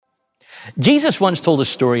Jesus once told a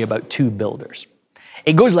story about two builders.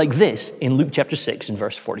 It goes like this in Luke chapter 6 and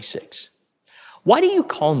verse 46. "Why do you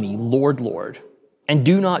call me Lord, Lord, and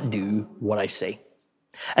do not do what I say?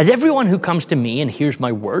 As everyone who comes to me and hears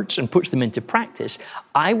my words and puts them into practice,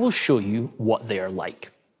 I will show you what they are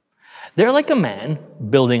like. They're like a man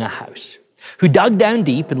building a house who dug down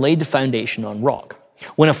deep and laid the foundation on rock.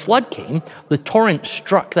 When a flood came, the torrent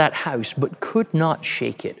struck that house but could not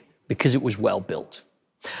shake it because it was well built.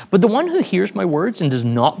 But the one who hears my words and does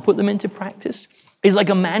not put them into practice is like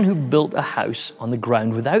a man who built a house on the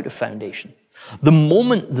ground without a foundation. The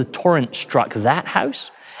moment the torrent struck that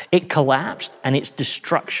house, it collapsed and its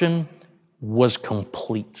destruction was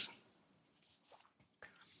complete."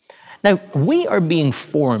 Now, we are being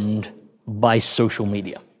formed by social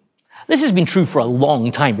media. This has been true for a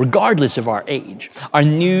long time, regardless of our age. Our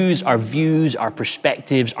news, our views, our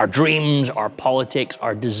perspectives, our dreams, our politics,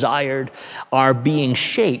 our desires are being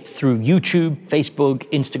shaped through YouTube, Facebook,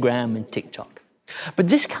 Instagram, and TikTok. But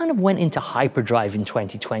this kind of went into hyperdrive in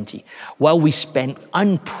 2020, while we spent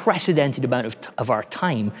unprecedented amount of our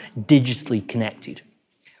time digitally connected,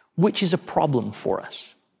 which is a problem for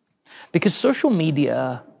us. Because social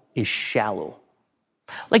media is shallow.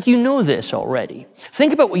 Like, you know this already.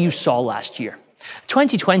 Think about what you saw last year.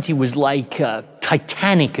 2020 was like a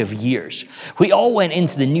Titanic of years. We all went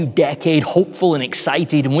into the new decade hopeful and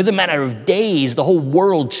excited, and within a matter of days, the whole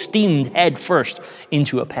world steamed headfirst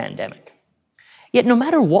into a pandemic. Yet no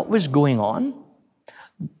matter what was going on,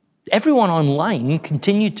 everyone online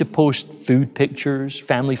continued to post food pictures,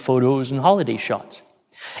 family photos, and holiday shots.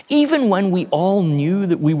 Even when we all knew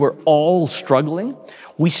that we were all struggling,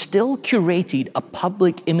 we still curated a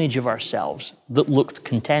public image of ourselves that looked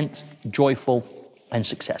content, joyful, and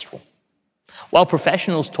successful. While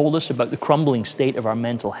professionals told us about the crumbling state of our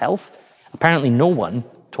mental health, apparently no one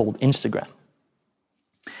told Instagram.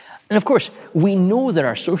 And of course, we know that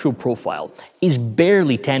our social profile is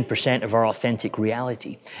barely 10% of our authentic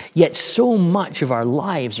reality, yet so much of our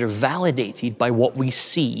lives are validated by what we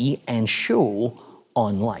see and show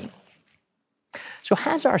online. So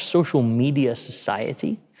has our social media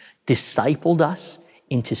society discipled us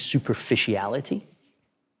into superficiality?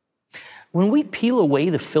 When we peel away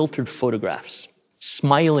the filtered photographs,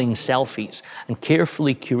 smiling selfies, and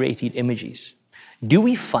carefully curated images, do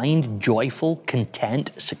we find joyful,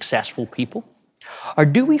 content, successful people? Or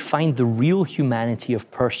do we find the real humanity of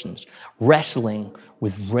persons wrestling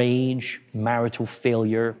with rage, marital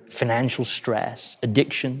failure, financial stress,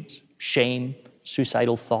 addictions, shame,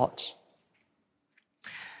 suicidal thoughts?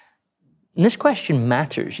 And this question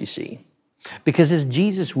matters, you see, because as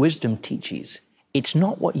Jesus' wisdom teaches, it's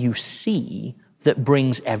not what you see that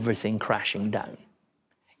brings everything crashing down.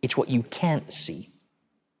 It's what you can't see.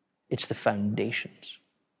 It's the foundations.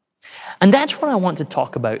 And that's what I want to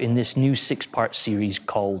talk about in this new 6-part series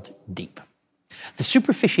called Deep. The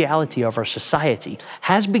superficiality of our society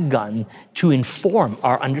has begun to inform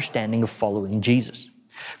our understanding of following Jesus.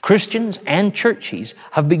 Christians and churches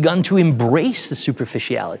have begun to embrace the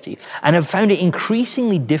superficiality and have found it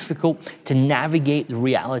increasingly difficult to navigate the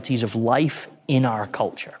realities of life in our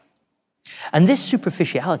culture. And this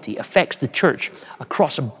superficiality affects the church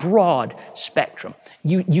across a broad spectrum.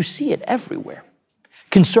 You see it everywhere.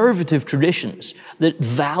 Conservative traditions that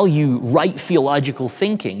value right theological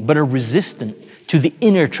thinking but are resistant to the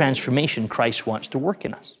inner transformation Christ wants to work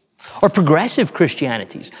in us. Or progressive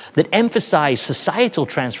Christianities that emphasize societal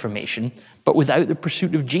transformation but without the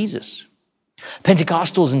pursuit of Jesus.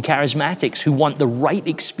 Pentecostals and charismatics who want the right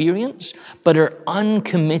experience but are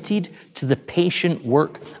uncommitted to the patient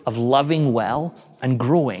work of loving well and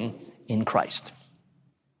growing in Christ.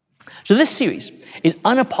 So this series is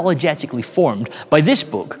unapologetically formed by this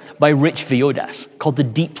book by Rich Villodas called The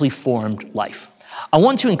Deeply Formed Life. I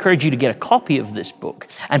want to encourage you to get a copy of this book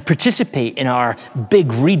and participate in our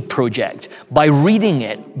big read project by reading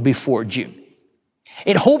it before June.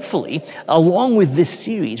 It hopefully, along with this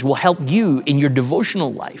series, will help you in your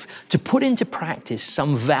devotional life to put into practice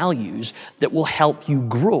some values that will help you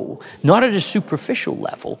grow, not at a superficial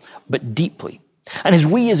level, but deeply. And as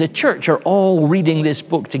we as a church are all reading this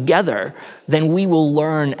book together, then we will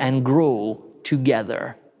learn and grow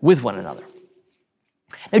together with one another.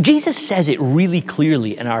 Now, Jesus says it really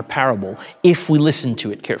clearly in our parable if we listen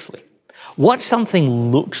to it carefully. What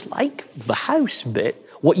something looks like, the house bit,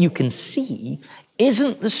 what you can see,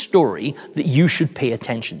 isn't the story that you should pay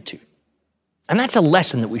attention to. And that's a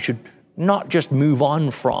lesson that we should not just move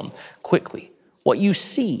on from quickly. What you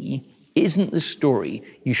see isn't the story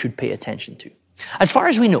you should pay attention to. As far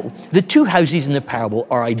as we know, the two houses in the parable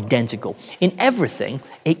are identical in everything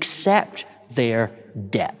except their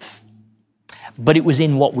depth. But it was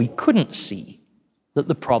in what we couldn't see that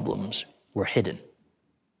the problems were hidden.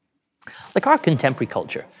 Like our contemporary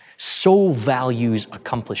culture so values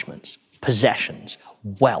accomplishments, possessions,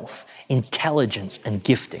 wealth, intelligence, and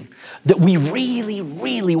gifting that we really,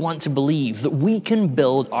 really want to believe that we can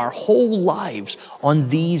build our whole lives on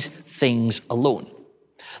these things alone.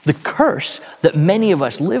 The curse that many of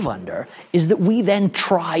us live under is that we then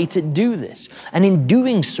try to do this. And in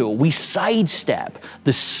doing so, we sidestep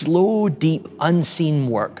the slow, deep, unseen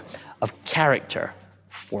work of character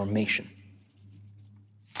formation.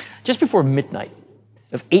 Just before midnight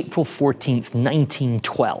of April 14th,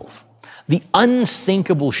 1912, the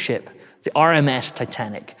unsinkable ship, the RMS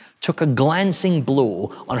Titanic, took a glancing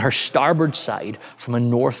blow on her starboard side from a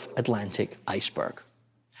North Atlantic iceberg.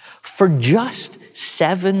 For just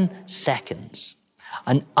 7 seconds,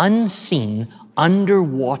 an unseen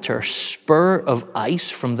underwater spur of ice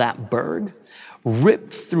from that berg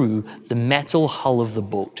ripped through the metal hull of the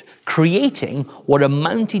boat, creating what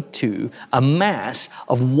amounted to a mass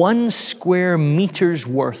of 1 square meter's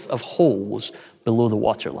worth of holes below the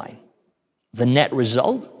waterline. The net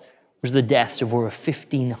result was the deaths of over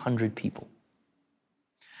 1,500 people.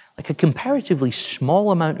 Like a comparatively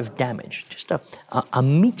small amount of damage, just a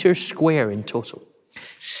meter square in total.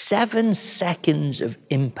 7 seconds of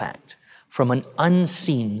impact from an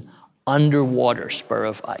unseen underwater spur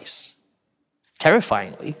of ice.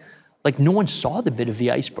 Terrifyingly, like no one saw the bit of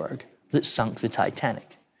the iceberg that sunk the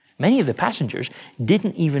Titanic. Many of the passengers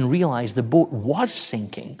didn't even realize the boat was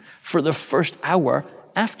sinking for the first hour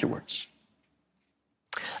afterwards.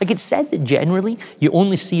 Like it's said that generally you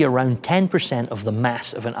only see around 10% of the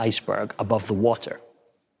mass of an iceberg above the water.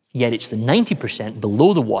 Yet it's the 90%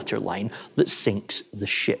 below the waterline that sinks the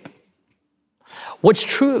ship. What's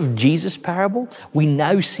true of Jesus' parable, we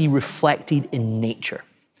now see reflected in nature.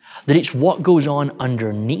 That it's what goes on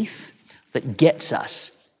underneath that gets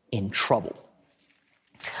us in trouble.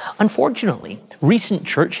 Unfortunately, recent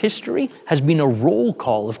church history has been a roll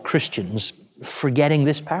call of Christians forgetting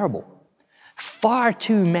this parable. Far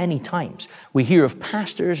too many times we hear of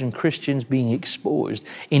pastors and Christians being exposed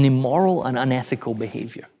in immoral and unethical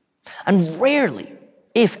behavior. And rarely,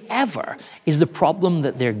 if ever, is the problem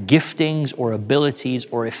that their giftings or abilities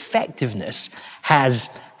or effectiveness has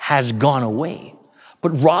gone away,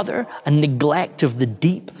 but rather a neglect of the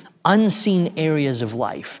deep, unseen areas of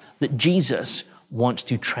life that Jesus wants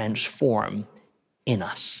to transform in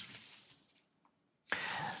us.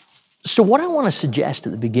 So what I want to suggest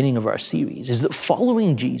at the beginning of our series is that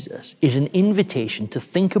following Jesus is an invitation to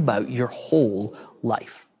think about your whole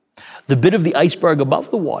life. The bit of the iceberg above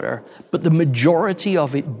the water, but the majority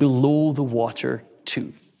of it below the water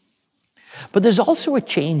too. But there's also a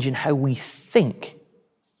change in how we think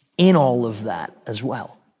in all of that as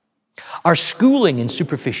well. Our schooling in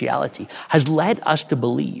superficiality has led us to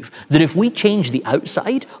believe that if we change the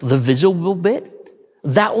outside, the visible bit,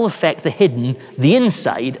 that will affect the hidden, the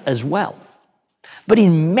inside as well. But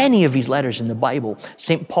in many of his letters in the Bible,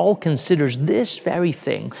 St. Paul considers this very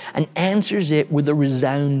thing and answers it with a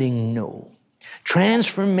resounding no.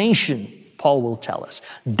 Transformation, Paul will tell us,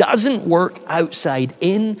 doesn't work outside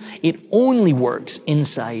in, it only works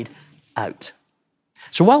inside out.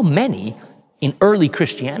 So while many in early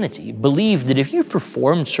Christianity believed that if you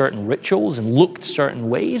performed certain rituals and looked certain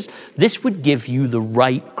ways, this would give you the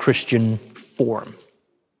right Christian form.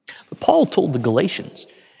 But Paul told the Galatians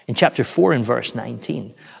in chapter 4 and verse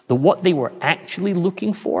 19 that what they were actually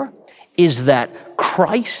looking for is that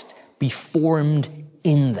Christ be formed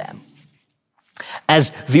in them.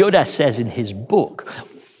 As Villodas says in his book,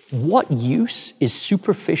 what use is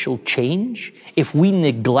superficial change if we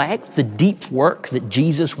neglect the deep work that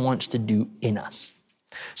Jesus wants to do in us?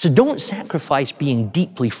 So don't sacrifice being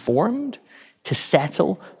deeply formed to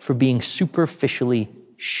settle for being superficially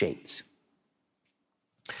shaped.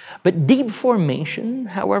 But deep formation,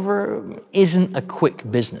 however, isn't a quick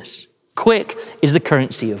business. Quick is the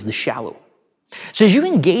currency of the shallow. So as you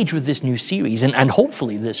engage with this new series, and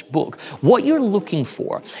hopefully this book, what you're looking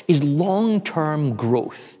for is long-term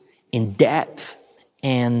growth in depth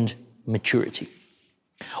and maturity.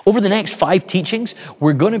 Over the next 5 teachings,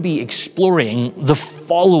 we're going to be exploring the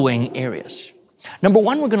following areas. Number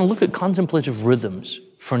 1, we're going to look at contemplative rhythms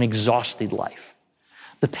for an exhausted life.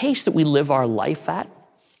 The pace that we live our life at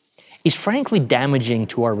is frankly damaging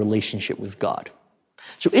to our relationship with God.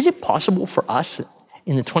 So is it possible for us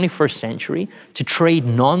in the 21st century to trade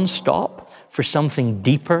non-stop for something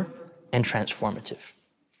deeper and transformative?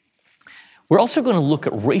 We're also going to look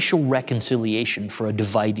at racial reconciliation for a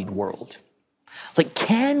divided world. Like,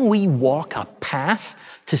 can we walk a path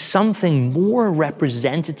to something more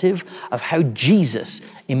representative of how Jesus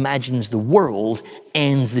imagines the world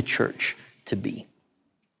and the church to be?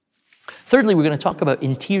 Thirdly, we're going to talk about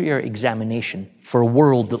interior examination for a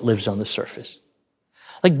world that lives on the surface.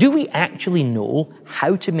 Like, do we actually know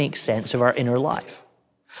how to make sense of our inner life?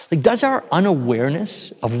 Like, does our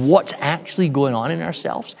unawareness of what's actually going on in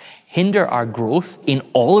ourselves hinder our growth in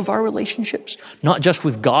all of our relationships, not just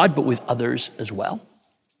with God, but with others as well?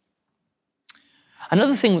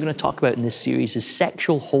 Another thing we're going to talk about in this series is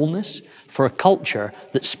sexual wholeness for a culture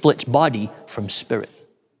that splits body from spirit.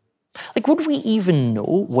 Like, would we even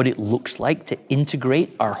know what it looks like to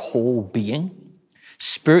integrate our whole being,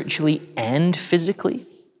 spiritually and physically?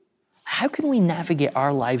 How can we navigate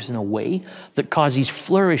our lives in a way that causes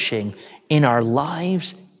flourishing in our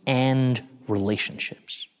lives and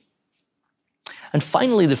relationships? And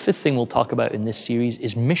finally, the fifth thing we'll talk about in this series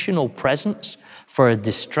is missional presence for a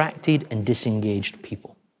distracted and disengaged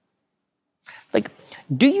people. Like,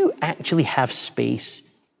 do you actually have space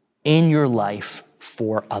in your life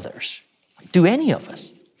for others? Do any of us?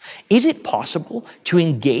 Is it possible to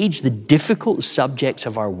engage the difficult subjects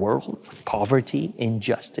of our world, poverty,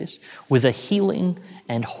 injustice, with a healing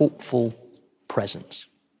and hopeful presence?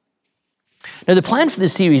 Now, the plan for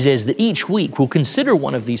this series is that each week we'll consider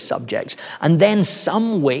one of these subjects and then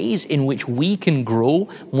some ways in which we can grow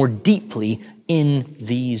more deeply in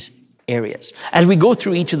these areas. As we go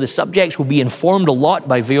through each of the subjects, we'll be informed a lot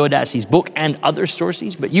by Villodas' book and other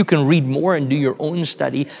sources, but you can read more and do your own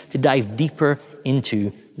study to dive deeper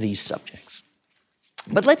into these subjects.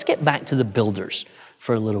 But let's get back to the builders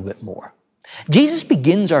for a little bit more. Jesus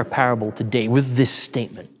begins our parable today with this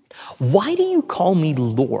statement: "Why do you call me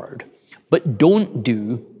Lord, but don't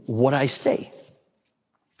do what I say?"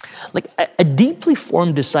 Like, a deeply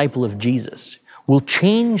formed disciple of Jesus will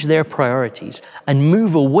change their priorities and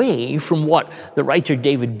move away from what the writer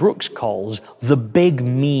David Brooks calls the big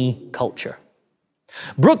me culture.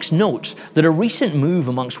 Brooks notes that a recent move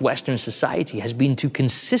amongst Western society has been to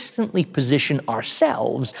consistently position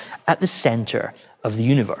ourselves at the center of the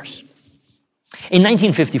universe. In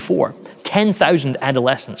 1954, 10,000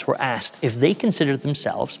 adolescents were asked if they considered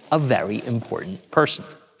themselves a very important person.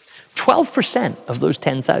 12% of those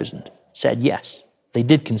 10,000 said yes, they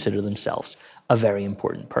did consider themselves a very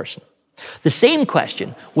important person. The same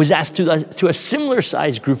question was asked to a similar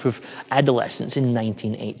sized group of adolescents in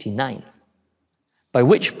 1989, by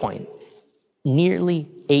which point nearly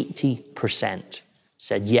 80%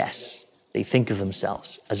 said yes, they think of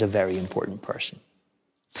themselves as a very important person.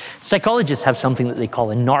 Psychologists have something that they call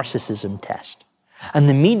a narcissism test. And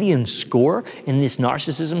the median score in this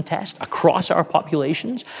narcissism test across our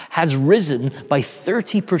populations has risen by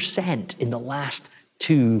 30% in the last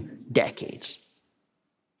 2 decades.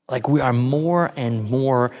 Like, we are more and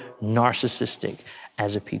more narcissistic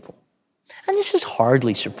as a people. And this is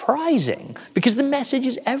hardly surprising because the message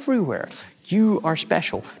is everywhere. You are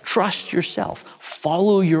special. Trust yourself.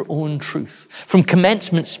 Follow your own truth. From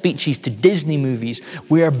commencement speeches to Disney movies,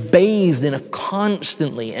 we are bathed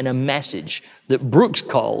constantly in a message that Brooks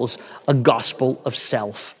calls a gospel of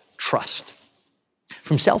self-trust.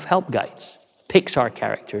 From self-help guides, Pixar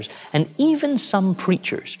characters, and even some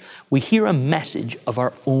preachers, we hear a message of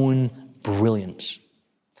our own brilliance.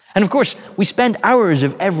 And of course, we spend hours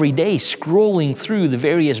of every day scrolling through the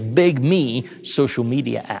various big me social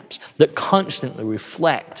media apps that constantly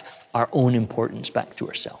reflect our own importance back to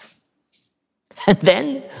ourselves. And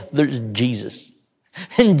then there's Jesus.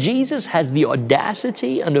 And Jesus has the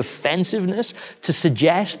audacity and offensiveness to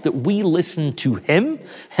suggest that we listen to him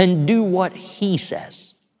and do what he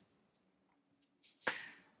says.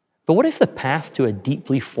 But what if the path to a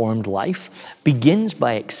deeply formed life begins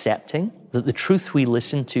by accepting that the truth we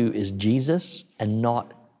listen to is Jesus and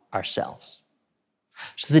not ourselves?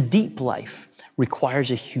 So the deep life requires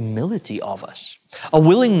a humility of us, a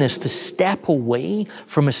willingness to step away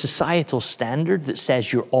from a societal standard that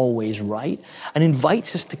says you're always right and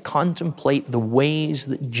invites us to contemplate the ways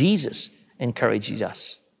that Jesus encourages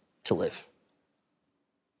us to live.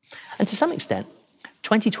 And to some extent,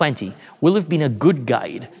 2020 will have been a good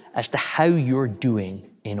guide as to how you're doing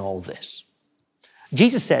in all this.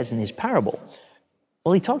 Jesus says in his parable,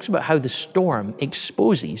 well, he talks about how the storm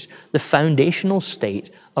exposes the foundational state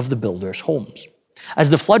of the builder's homes. As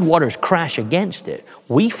the floodwaters crash against it,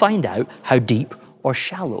 we find out how deep or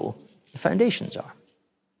shallow the foundations are.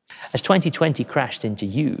 As 2020 crashed into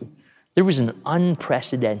you, there was an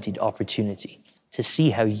unprecedented opportunity to see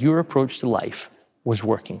how your approach to life was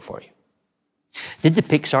working for you. Did the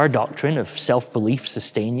Pixar doctrine of self-belief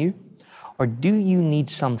sustain you? Or do you need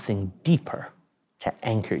something deeper to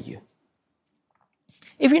anchor you?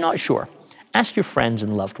 If you're not sure, ask your friends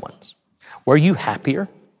and loved ones. Were you happier,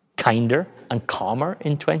 kinder, and calmer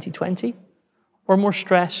in 2020? Or more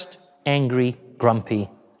stressed, angry, grumpy,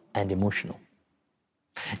 and emotional?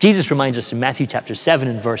 Jesus reminds us in Matthew chapter 7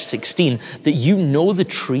 and verse 16 that you know the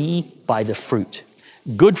tree by the fruit.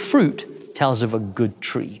 Good fruit tells of a good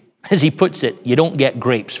tree. As he puts it, you don't get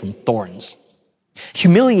grapes from thorns.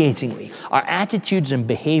 Humiliatingly, our attitudes and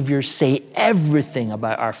behaviors say everything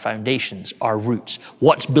about our foundations, our roots,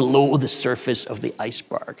 what's below the surface of the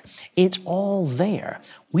iceberg. It's all there.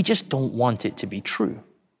 We just don't want it to be true.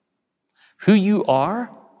 Who you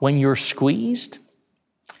are when you're squeezed,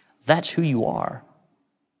 that's who you are.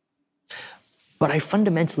 But I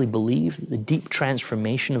fundamentally believe that the deep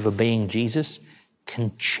transformation of obeying Jesus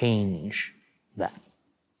can change that.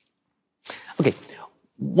 Okay,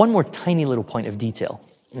 one more tiny little point of detail,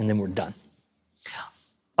 and then we're done.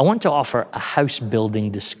 I want to offer a house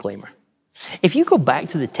building disclaimer. If you go back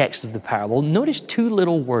to the text of the parable, notice two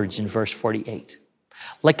little words in verse 48.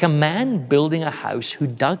 Like a man building a house who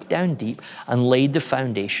dug down deep and laid the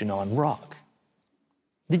foundation on rock.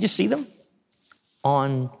 Did you see them?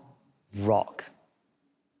 On rock.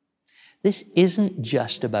 This isn't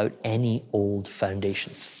just about any old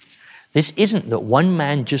foundations. This isn't that one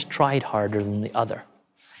man just tried harder than the other.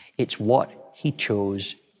 It's what he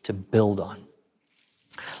chose to build on.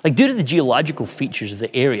 Like, due to the geological features of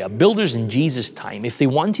the area, builders in Jesus' time, if they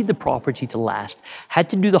wanted the property to last, had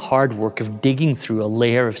to do the hard work of digging through a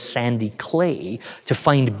layer of sandy clay to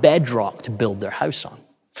find bedrock to build their house on.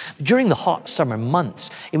 During the hot summer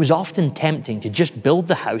months, it was often tempting to just build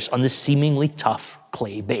the house on the seemingly tough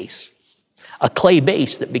clay base. A clay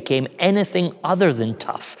base that became anything other than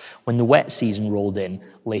tough when the wet season rolled in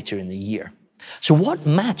later in the year. So what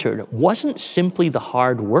mattered wasn't simply the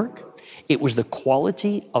hard work, it was the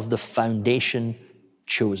quality of the foundation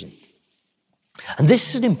chosen. And this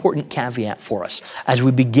is an important caveat for us as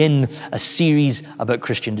we begin a series about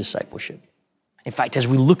Christian discipleship. In fact, as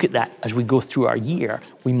we look at that, as we go through our year,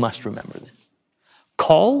 we must remember this.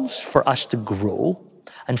 Calls for us to grow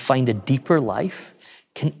and find a deeper life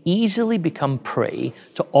can easily become prey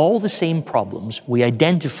to all the same problems we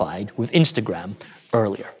identified with Instagram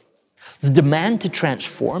earlier. The demand to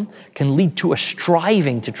transform can lead to a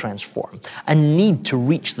striving to transform, a need to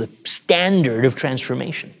reach the standard of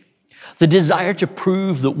transformation, the desire to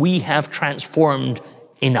prove that we have transformed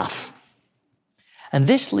enough. And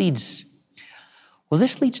this leads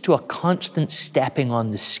to a constant stepping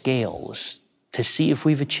on the scales to see if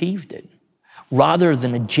we've achieved it, rather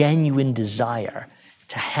than a genuine desire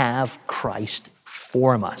to have Christ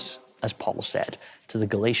form us, as Paul said to the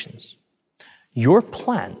Galatians. Your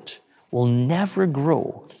plant will never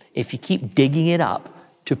grow if you keep digging it up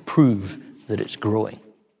to prove that it's growing.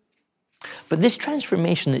 But this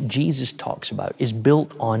transformation that Jesus talks about is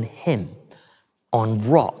built on Him, on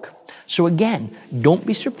rock. So again, don't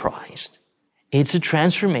be surprised. It's a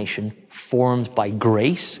transformation formed by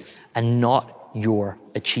grace and not your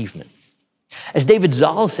achievement. As David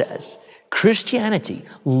Zahl says, Christianity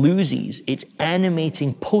loses its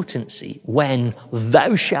animating potency when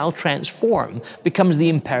 "thou shalt transform" becomes the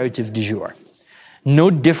imperative du jour. No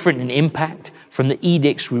different in impact from the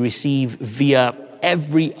edicts we receive via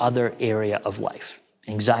every other area of life: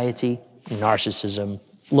 anxiety, narcissism,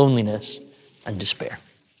 loneliness, and despair.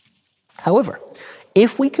 However,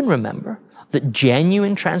 if we can remember that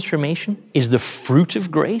genuine transformation is the fruit of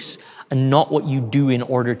grace and not what you do in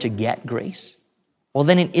order to get grace, well,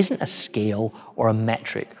 then it isn't a scale or a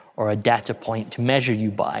metric or a data point to measure you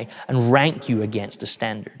by and rank you against a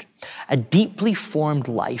standard. A deeply formed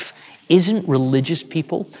life isn't religious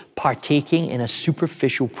people partaking in a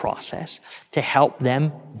superficial process to help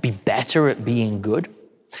them be better at being good.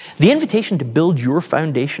 The invitation to build your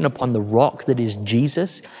foundation upon the rock that is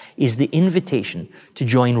Jesus is the invitation to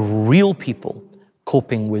join real people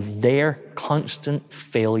coping with their constant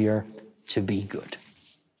failure to be good.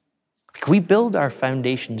 We build our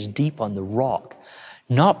foundations deep on the rock,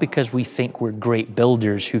 not because we think we're great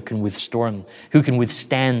builders who can withstand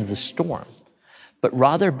the storm, but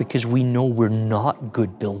rather because we know we're not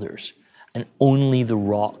good builders, and only the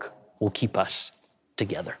rock will keep us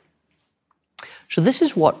together. So this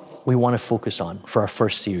is what we want to focus on for our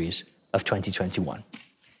first series of 2021.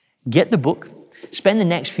 Get the book, spend the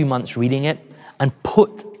next few months reading it, and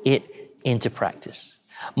put it into practice.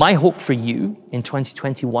 My hope for you in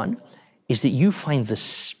 2021 is that you find the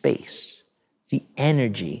space, the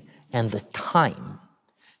energy, and the time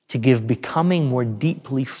to give becoming more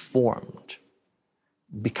deeply formed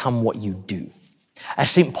become what you do.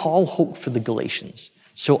 As St. Paul hoped for the Galatians,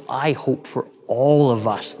 so I hope for all of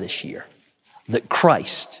us this year that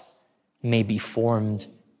Christ may be formed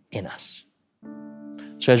in us.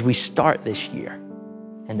 So as we start this year,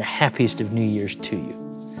 and the happiest of New Year's to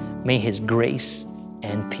you, may His grace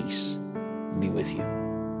and peace be with you.